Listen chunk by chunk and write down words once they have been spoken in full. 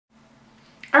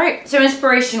All right, so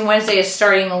Inspiration Wednesday is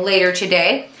starting later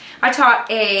today. I taught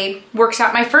a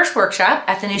workshop, my first workshop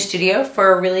at the new studio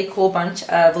for a really cool bunch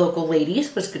of local ladies.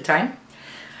 It was a good time.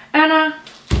 And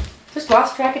just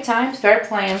lost track of time, started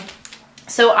playing.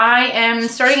 So I am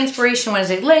starting Inspiration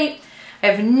Wednesday late. I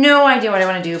have no idea what I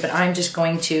want to do, but I'm just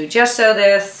going to gesso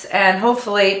this, and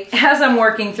hopefully, as I'm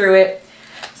working through it,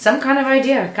 some kind of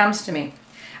idea comes to me.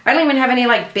 I don't even have any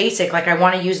like basic, like I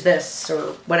want to use this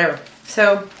or whatever.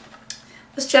 So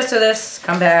let's gesso this,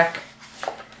 come back.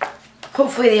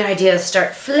 Hopefully the ideas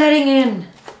start flooding in.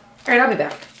 All right, I'll be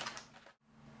back.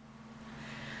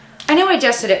 I know I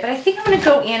gessoed it, but I think I'm going to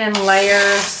go in and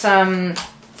layer some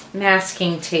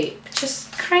masking tape.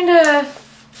 Just kind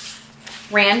of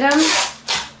random.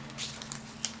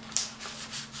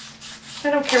 I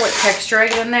don't care what texture I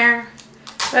get in there,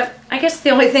 but I guess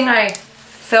the only thing I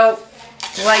felt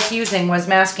like using was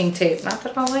masking tape. Not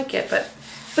that I'll like it, but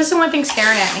this is the one thing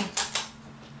staring at me.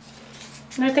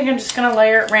 And I think I'm just going to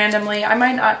layer it randomly. I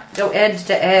might not go edge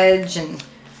to edge and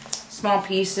small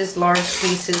pieces, large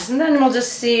pieces, and then we'll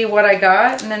just see what I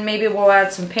got, and then maybe we'll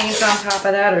add some paint on top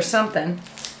of that or something.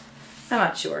 I'm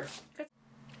not sure.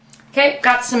 Okay,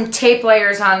 got some tape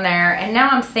layers on there, and now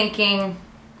I'm thinking,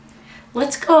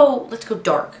 let's go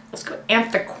dark. Let's go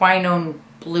anthraquinone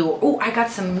blue. Oh, I got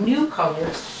some new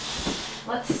colors.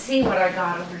 Let's see what I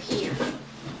got over here.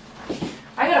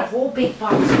 I got a whole big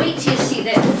box. Wait till you see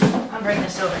this. I'll bring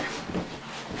this over.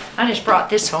 I just brought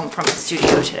this home from the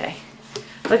studio today.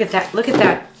 Look at that. Look at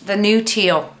that. The new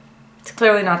teal. It's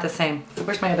clearly not the same.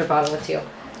 Where's my other bottle of teal?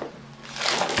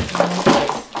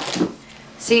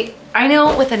 See, I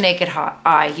know with a naked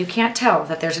eye, you can't tell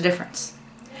that there's a difference.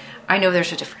 I know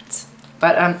there's a difference.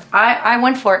 But I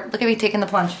went for it. Look at me taking the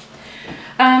plunge.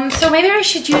 So maybe I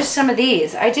should use some of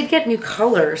these. I did get new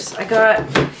colors. I got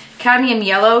cadmium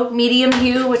yellow medium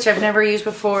hue, which I've never used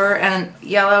before, and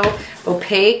yellow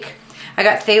opaque. I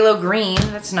got phthalo green.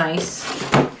 That's nice.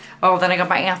 Oh, then I got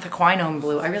my anthraquinone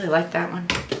blue. I really like that one.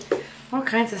 All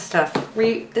kinds of stuff.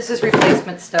 This is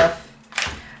replacement stuff.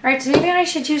 All right, so maybe I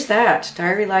should use that.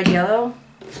 Diary Light Yellow.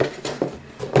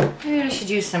 Maybe I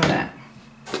should use some of that.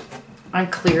 I'm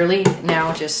clearly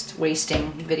now just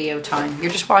wasting video time.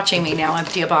 You're just watching me now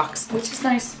empty a box, which is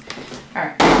nice. All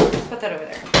right, let's put that over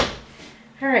there.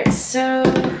 All right, so,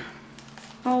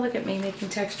 oh, look at me making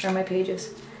texture on my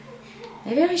pages.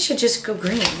 Maybe I should just go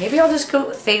green. Maybe I'll just go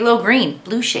phthalo green,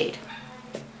 blue shade.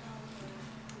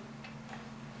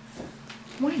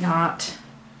 Why not?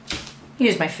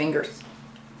 Use my fingers.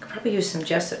 Could probably use some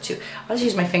gesso too. I'll just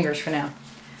use my fingers for now.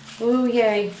 Oh,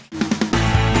 yay.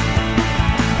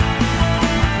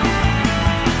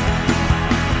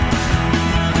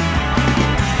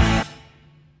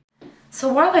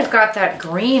 So while I've got that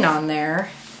green on there,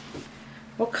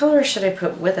 what color should I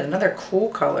put with it? Another cool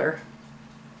color.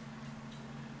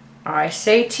 I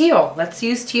say teal. Let's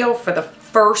use teal for the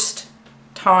first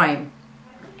time.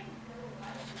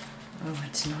 Oh,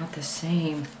 it's not the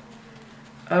same.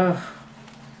 Oh,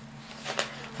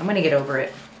 I'm gonna get over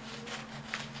it.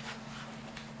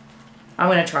 I'm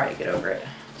gonna try to get over it.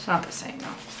 It's not the same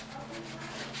though.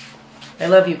 I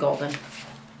love you, Golden.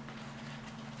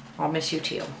 I'll miss you,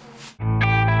 Teal.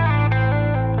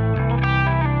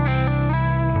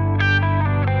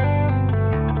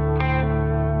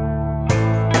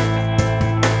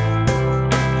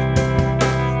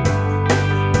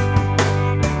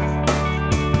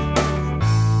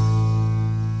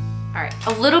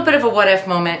 A little bit of a what if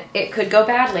moment. It could go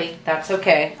badly. That's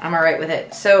okay. I'm all right with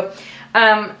it. So,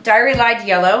 Diary Light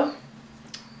Yellow.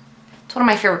 It's one of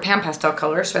my favorite pan pastel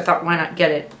colors, so I thought why not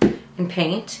get it in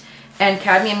paint. And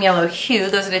Cadmium Yellow Hue.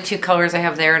 Those are the two colors I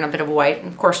have there, and a bit of white. And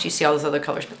of course, you see all those other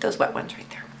colors, but those wet ones right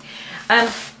there.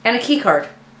 And a key card.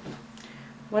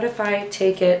 What if I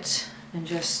take it and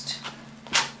just...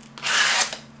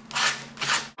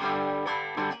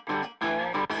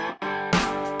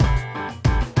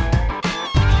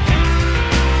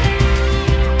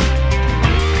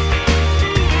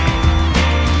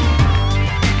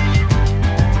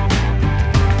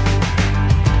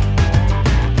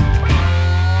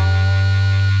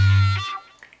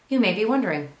 You may be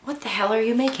wondering, what the hell are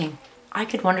you making? I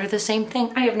could wonder the same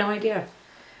thing. I have no idea.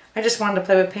 I just wanted to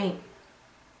play with paint.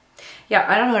 Yeah,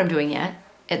 I don't know what I'm doing yet.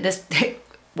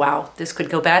 Wow, this could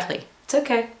go badly. It's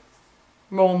okay.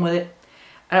 I'm rolling with it.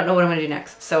 I don't know what I'm gonna do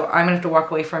next. So I'm gonna have to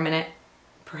walk away for a minute,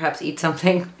 perhaps eat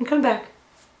something, and come back.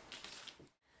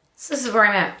 So this is where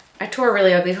I'm at. I tore a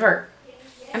really ugly heart.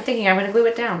 I'm thinking I'm gonna glue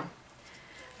it down.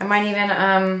 I might even,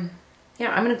 yeah,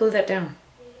 I'm gonna glue that down.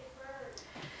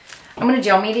 I'm going to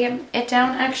gel medium it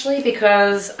down actually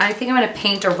because I think I'm going to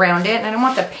paint around it and I don't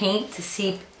want the paint to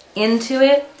seep into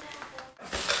it.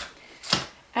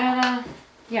 And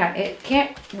yeah, it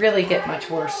can't really get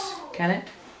much worse, can it?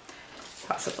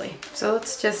 Possibly. So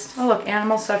let's just, oh look,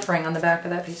 animal suffering on the back of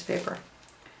that piece of paper.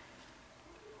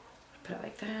 Put it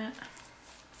like that.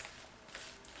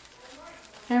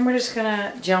 And we're just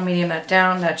gonna gel medium that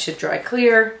down. That should dry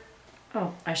clear.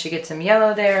 Oh, I should get some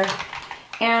yellow there.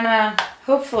 And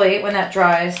hopefully when that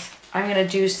dries, I'm gonna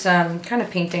do some kind of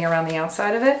painting around the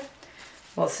outside of it.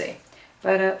 We'll see.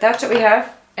 But that's what we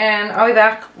have. And I'll be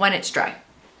back when it's dry.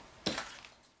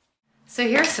 So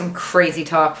here's some crazy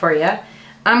talk for you.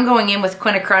 I'm going in with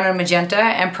Quinacridone Magenta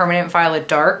and Permanent Violet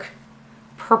Dark.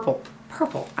 Purple.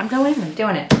 I'm going in and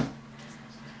doing it.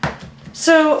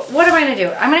 So what am I gonna do?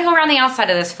 I'm gonna go around the outside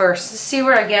of this first to see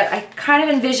where I get. I kind of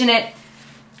envision it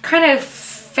kind of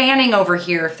fanning over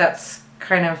here, if that's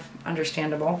kind of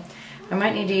understandable. I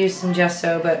might need to use some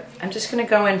gesso, but I'm just gonna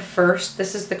go in first.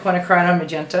 This is the Quinacridone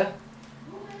Magenta.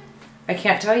 I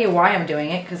can't tell you why I'm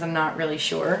doing it because I'm not really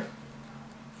sure.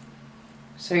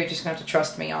 So you're just gonna have to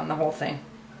trust me on the whole thing.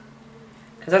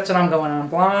 Because that's what I'm going on,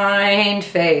 blind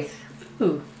faith.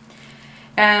 Ooh.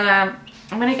 And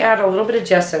I'm gonna add a little bit of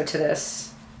gesso to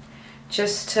this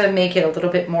just to make it a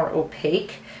little bit more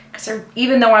opaque. Because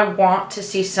even though I want to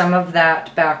see some of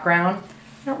that background,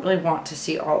 I don't really want to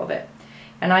see all of it.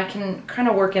 And I can kind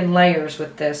of work in layers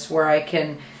with this where I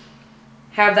can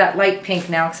have that light pink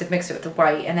now because I've mixed it with the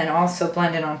white and then also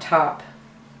blend it on top.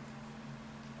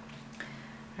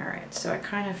 Alright, so I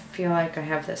kind of feel like I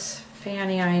have this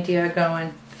fanny idea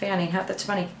going. Fanny, that's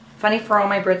funny. Funny for all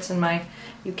my Brits and my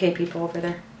UK people over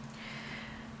there.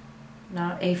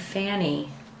 Not a fanny.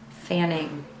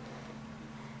 Fanning.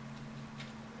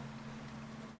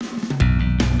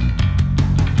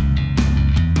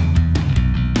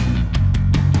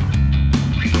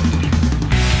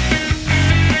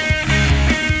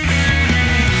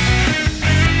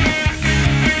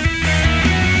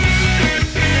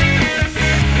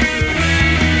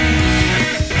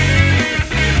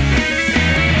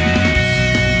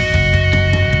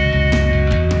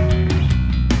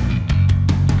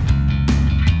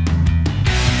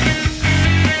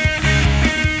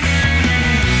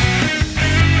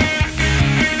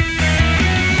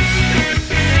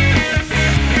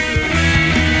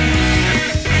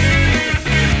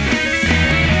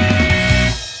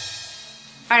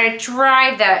 I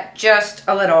dried that just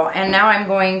a little and now I'm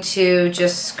going to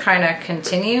just kind of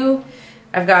continue.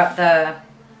 I've got the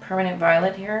Permanent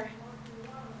Violet here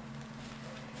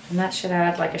and that should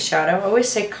add like a shadow. I always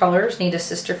say colors need a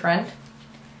sister friend,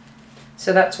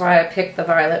 so that's why I picked the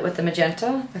violet with the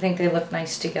magenta. I think they look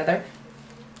nice together.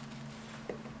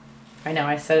 I know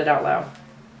I said it out loud.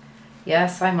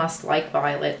 Yes, I must like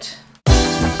violet.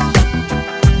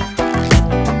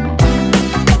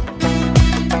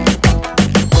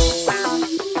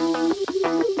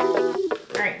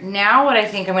 Now what I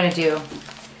think I'm going to do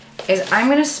is I'm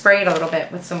going to spray it a little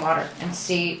bit with some water and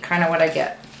see kind of what I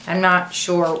get. I'm not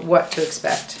sure what to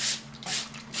expect.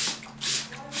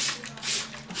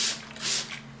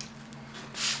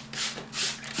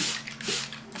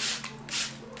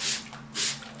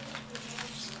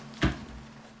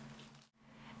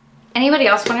 Anybody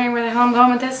else wondering where the hell I'm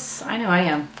going with this? I know I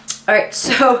am. Alright,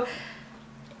 so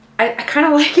I kind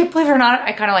of like it, believe it or not,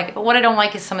 I kind of like it. But what I don't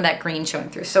like is some of that green showing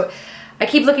through. So I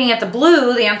keep looking at the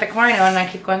blue, the Anthraquinone, and I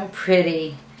keep going,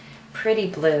 pretty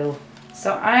blue.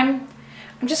 So I'm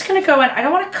just gonna go in. I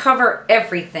don't want to cover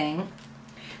everything,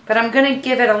 but I'm gonna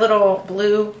give it a little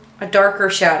blue, a darker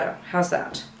shadow. How's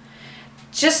that?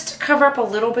 Just cover up a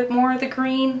little bit more of the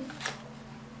green.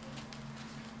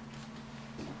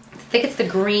 I think it's the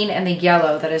green and the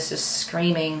yellow that is just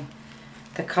screaming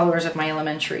the colors of my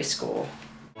elementary school.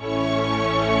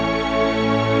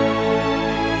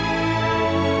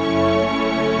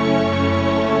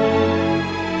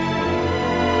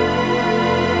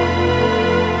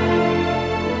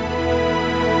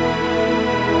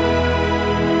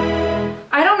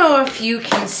 If you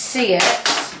can see it,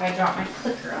 if I drop my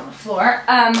clicker on the floor,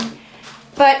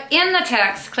 but in the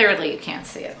text, clearly you can't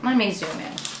see it. Let me zoom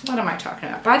in. What am I talking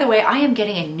about? By the way, I am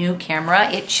getting a new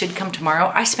camera. It should come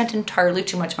tomorrow. I spent entirely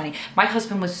too much money. My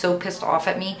husband was so pissed off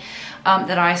at me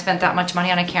that I spent that much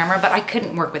money on a camera, but I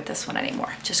couldn't work with this one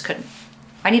anymore. Just couldn't.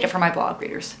 I need it for my blog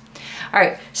readers. All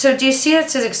right, so do you see it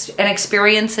says an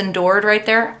experience endured right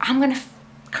there? I'm gonna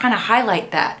kind of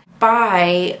highlight that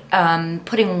by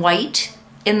putting white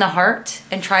in the heart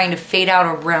and trying to fade out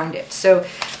around it. So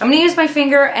I'm gonna use my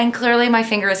finger, and clearly my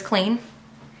finger is clean.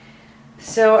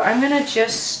 So I'm gonna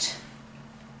just,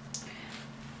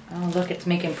 oh look, it's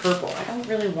making purple. I don't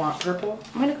really want purple.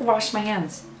 I'm gonna go wash my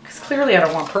hands because clearly I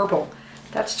don't want purple.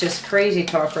 That's just crazy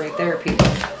talk right there, people.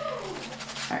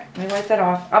 All right, let me wipe that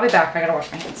off. I'll be back. I gotta wash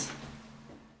my hands.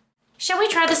 Shall we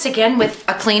try this again with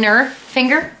a cleaner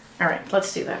finger? All right,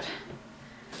 let's do that.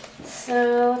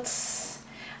 So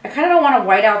I kind of don't want to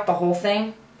white out the whole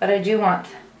thing, but I do want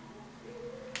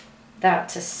that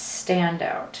to stand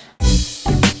out.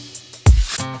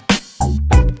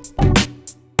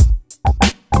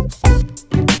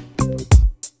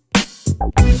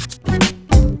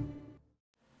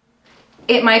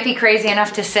 It might be crazy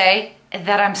enough to say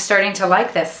that I'm starting to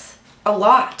like this a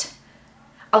lot.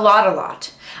 A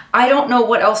lot. I don't know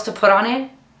what else to put on it.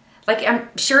 Like, I'm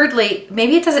assuredly,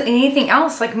 maybe it doesn't need anything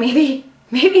else. Like, maybe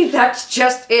that's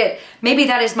just it. Maybe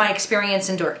that is my experience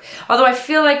in Dork. Although I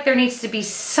feel like there needs to be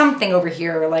something over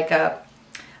here, like a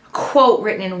quote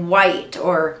written in white,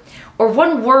 or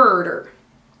one word,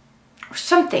 or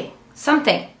something.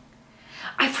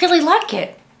 I really like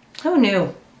it. Who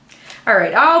knew? All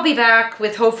right, I'll be back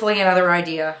with hopefully another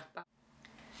idea.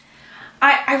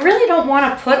 I really don't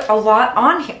want to put a lot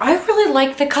on here. I really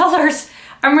like the colors.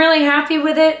 I'm really happy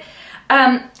with it.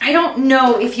 I don't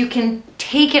know if you can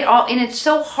take it all, and it's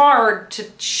so hard to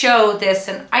show this,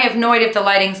 and I have no idea if the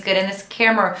lighting's good, and this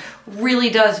camera really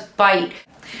does bite.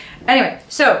 Anyway,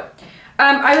 so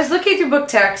I was looking through book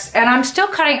text, and I'm still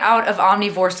cutting out of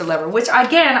Omnivore's Deliver, which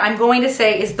again, I'm going to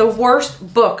say is the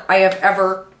worst book I have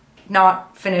ever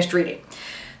not finished reading.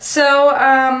 So,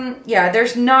 yeah,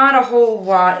 there's not a whole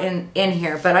lot in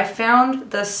here, but I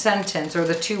found the sentence, or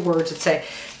the 2 words that say,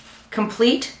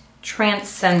 complete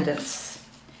transcendence.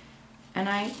 And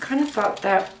I kind of thought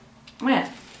that went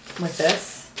with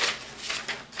this.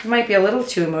 It might be a little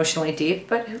too emotionally deep,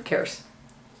 but who cares?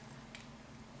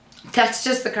 That's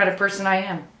just the kind of person I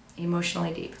am,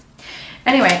 emotionally deep.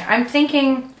 Anyway, I'm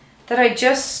thinking that I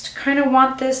just kind of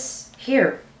want this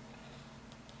here.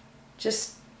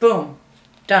 Just boom,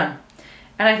 done.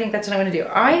 And I think that's what I'm going to do.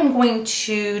 I am going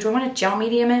to, do I want to gel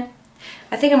medium it?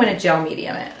 I think I'm going to gel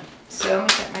medium it. So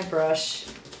let me get my brush.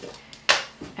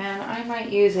 And I might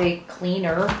use a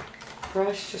cleaner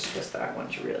brush just because that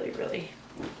one's really, really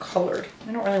colored.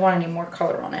 I don't really want any more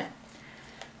color on it.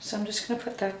 So I'm just going to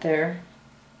put that there.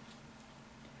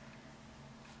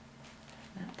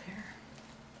 That there.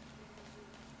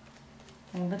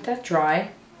 And let that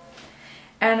dry.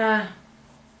 And I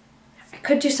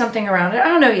could do something around it. I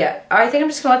don't know yet. I think I'm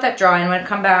just gonna let that dry, and I'm gonna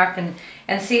come back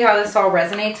and see how this all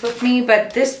resonates with me.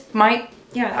 But this might,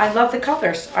 yeah, I love the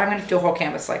colors. I'm gonna do a whole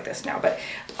canvas like this now. But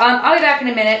I'll be back in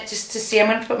a minute just to see. I'm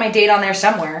gonna put my date on there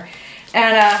somewhere.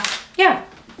 And yeah,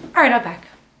 all right, I'll back.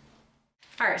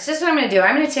 All right, so this is what I'm gonna do.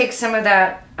 I'm gonna take some of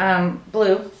that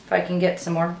blue, if I can get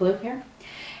some more blue here.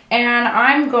 And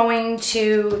I'm going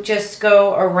to just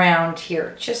go around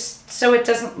here, just so it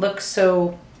doesn't look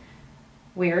so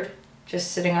weird.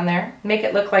 Just sitting on there. Make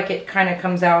it look like it kind of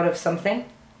comes out of something.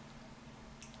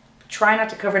 Try not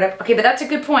to cover it up. Okay, but that's a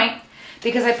good point,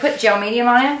 because I put gel medium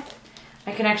on it.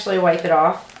 I can actually wipe it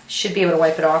off. Should be able to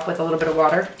wipe it off with a little bit of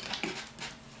water.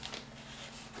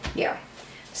 Yeah.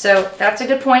 So that's a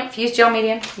good point. If you use gel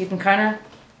medium, you can kind of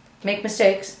make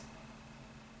mistakes.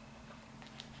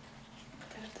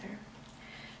 Put that up there.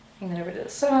 Bring that over to the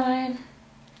side.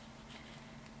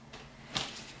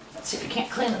 Let's see if we can't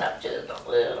clean it up just a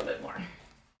little bit more.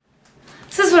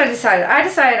 So this is what I decided. I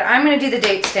decided I'm going to do the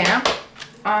date stamp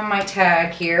on my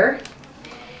tag here.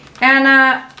 And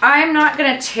I'm not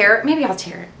going to tear it. Maybe I'll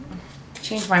tear it.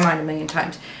 Changed my mind a million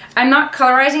times. I'm not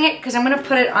colorizing it because I'm going to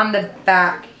put it on the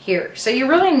back here. So you're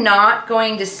really not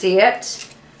going to see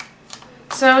it.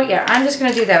 So yeah, I'm just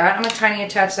going to do that. I'm going to tiny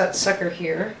attach that sucker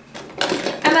here.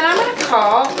 And then I'm going to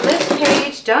call this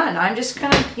page done. I'm just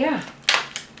going to, yeah.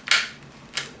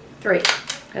 3,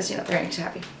 because you know they're anxious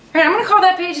happy. All right, I'm gonna call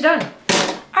that page done.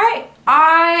 All right,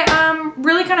 I am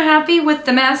really kind of happy with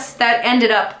the mess that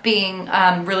ended up being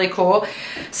really cool.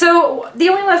 So the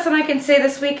only lesson I can say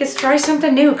this week is try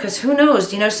something new, because who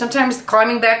knows? You know, sometimes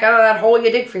climbing back out of that hole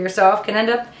you dig for yourself can end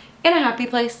up in a happy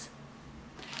place.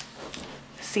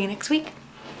 See you next week.